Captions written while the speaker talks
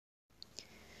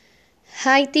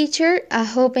Hi teacher, I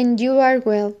hope you are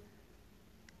well.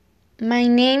 My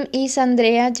name is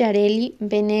Andrea Yareli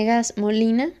Venegas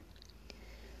Molina.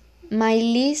 My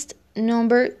list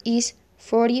number is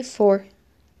 44.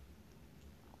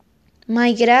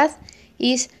 My grade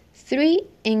is 3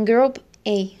 in Group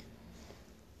A.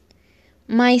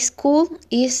 My school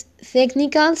is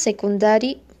Technical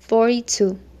Secondary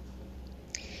 42.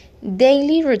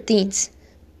 Daily routines.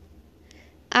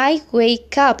 I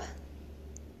wake up.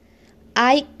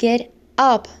 I get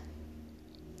up.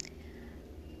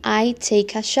 I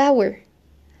take a shower.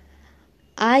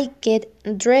 I get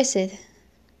dressed.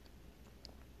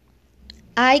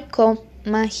 I comb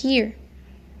my hair.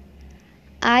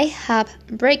 I have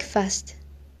breakfast.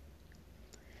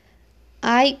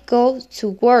 I go to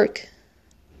work.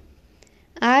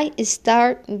 I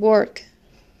start work.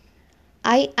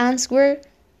 I answer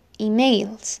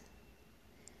emails.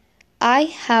 I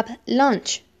have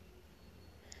lunch.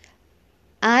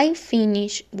 I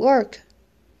finish work.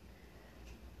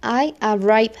 I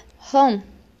arrive home.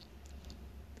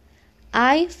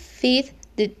 I feed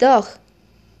the dog.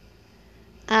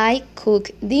 I cook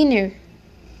dinner.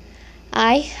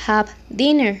 I have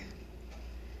dinner.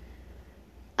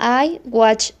 I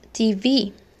watch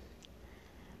TV.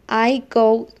 I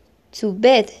go to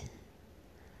bed.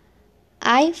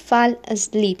 I fall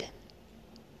asleep.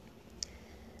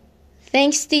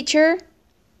 Thanks, teacher.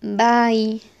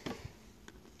 Bye.